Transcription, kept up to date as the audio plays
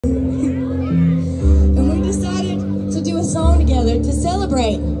together to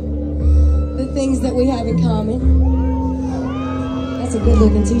celebrate the things that we have in common. That's a good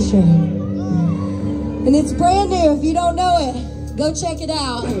looking t-shirt. And it's brand new. If you don't know it, go check it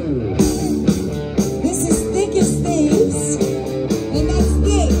out. This is Thick as Thieves, and that's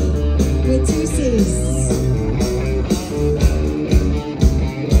Thicc with 2 C's.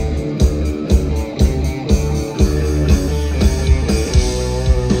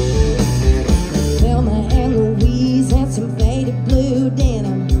 Some faded blue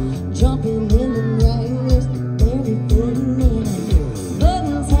denim, jumping in the rain with everything in it.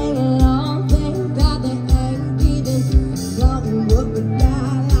 Buttons hanging on, thank God they ain't giving. Loving what we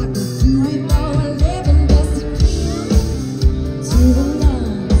got like we do it for a living. Just to keep to the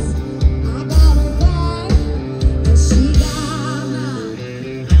lines. I got her back, and she got mine.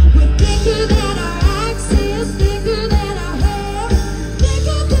 We're thicker than our accents, thicker than our hair,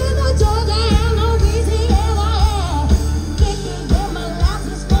 thicker than the Georgia and Louisiana.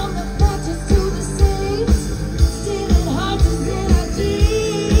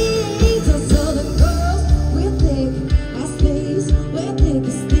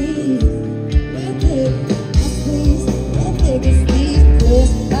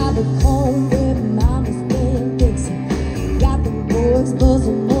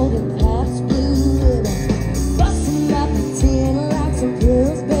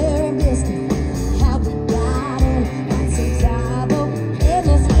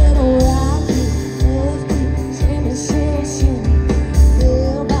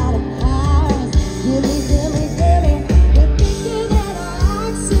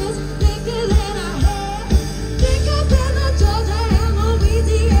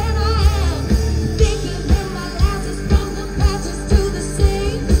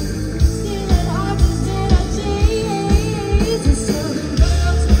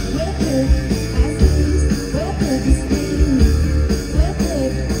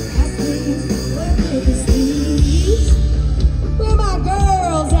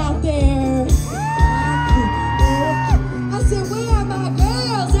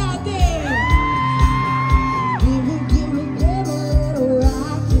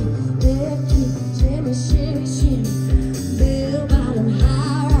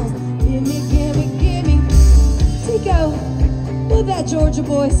 What that Georgia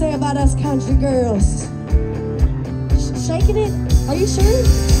boy say about us country girls? Shaking it? Are you sure?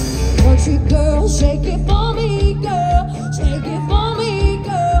 Country girl, shake it for me, girl. Shake it for me,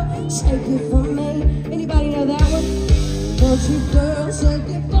 girl. Shake it for me. Anybody know that one? Country girl, shake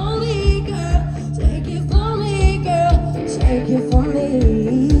it for me, girl. Shake it for me, girl. Shake it for me.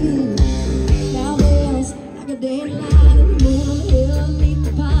 Now there's like a daylight in the moon on the hill underneath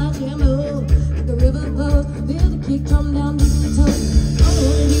the pines, yeah, move. Like the river flows, feel the kick come down deep in the toe. I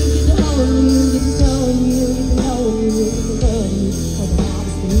wanna you, get to hold you, get to know you, get to know you, get to love you. For the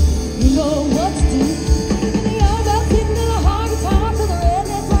honesty, you know what to do. In the yard, I'm sitting in a hard guitar to the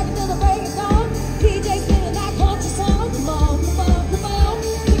rednecks rocking till the break of dawn. DJ spinning that country song. Come on, come on, come on.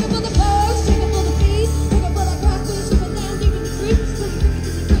 Chicken for the birds, chicken for the bees, chicken for that crackfish, chicken down deep in the creek.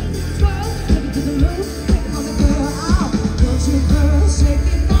 Chicken to the moon, chicken on the girl out. Country girl, shake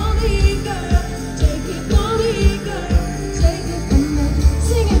it for me, girl. Shake it for me, girl. Shake it for me.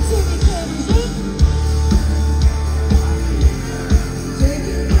 Sing it to me, Kevin.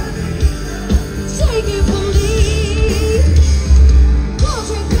 Shake it for me.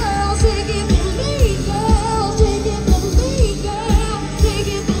 Country girl, shake it for me, girl. Shake it for me, girl.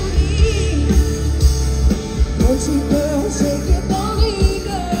 Shake it for me. Country girl, shake it for me,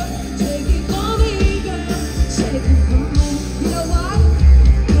 girl. Shake it for me, girl. Shake it for me. You know why?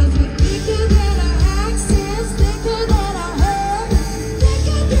 'Cause we're thicker than our accents, thicker than our hair,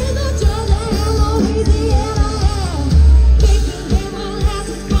 thicker than the Georgia and Louisiana. Thicker than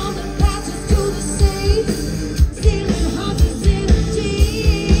molasses from the patches to the sea, stealing hundreds in the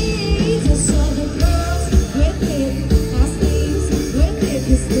G's. The southern girls, we're thick as thieves, we're thick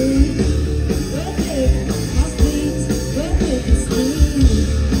as thieves, we're thick as thieves, we're thick as thieves.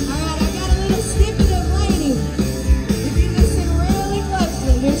 All right, I got a little snippet of Lainey. If you listen really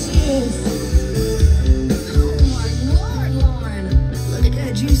closely, here she is. Oh my Lord, Lauren. Look at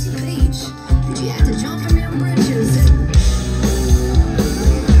that juicy peach. Did you have to jump for